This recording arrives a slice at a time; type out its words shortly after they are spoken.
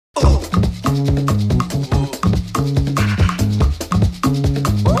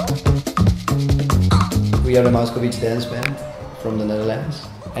are the Mauskovic dance band from the Netherlands,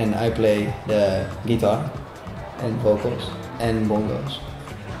 and I play the guitar and vocals and bongos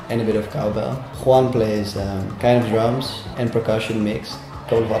and a bit of cowbell. Juan plays kind of drums and percussion mixed. A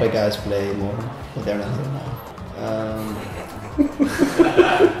couple of other guys play more, but they're not here now.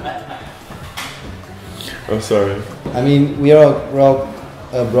 I'm sorry. I mean, we're all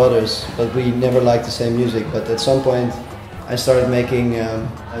brothers, but we never liked the same music. But at some point, I started making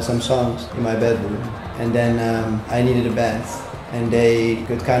some songs in my bedroom, and then I needed a band, and they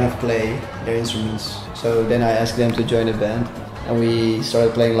could kind of play their instruments. So then I asked them to join the band, and we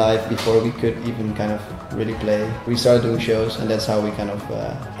started playing live before we could even kind of really play. We started doing shows, and that's how we kind of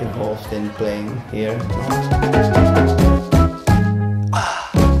evolved in playing here.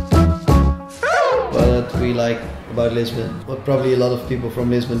 What we like about Lisbon, what probably a lot of people from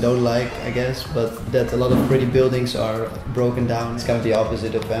Lisbon don't like, I guess, but that a lot of pretty buildings are broken down. It's kind of the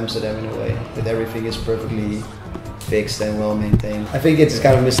opposite of Amsterdam in a way, that everything is perfectly fixed and well maintained. I think it's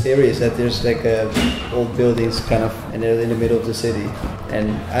kind of mysterious that there's like old buildings kind of and they're in the middle of the city,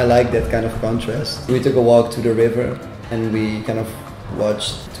 and I like that kind of contrast. We took a walk to the river and we kind of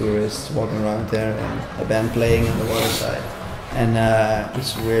watched tourists walking around there and a band playing on the water side. And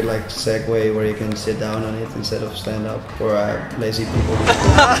it's a weird like Segway where you can sit down on it instead of stand up for lazy people.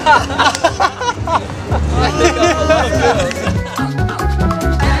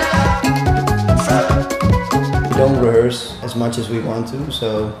 We don't rehearse as much as we want to,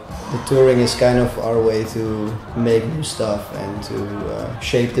 so the touring is kind of our way to make new stuff and to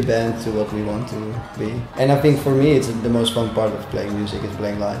shape the band to what we want to be. And I think for me it's the most fun part of playing music is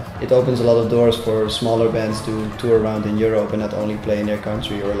playing live. It opens a lot of doors for smaller bands to tour around in Europe and not only play in their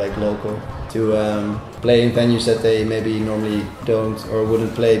country or like local. To play in venues that they maybe normally don't or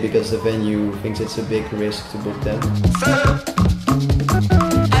wouldn't play because the venue thinks it's a big risk to book them.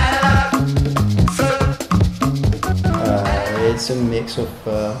 It's a mix of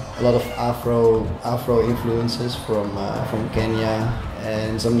a lot of Afro influences from Kenya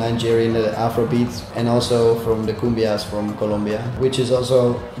and some Nigerian Afrobeat, and also from the cumbias from Colombia, which is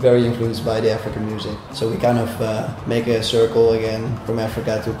also very influenced by the African music. So we kind of make a circle again from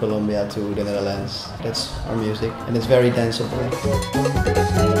Africa to Colombia to the Netherlands. That's our music, and it's very danceable.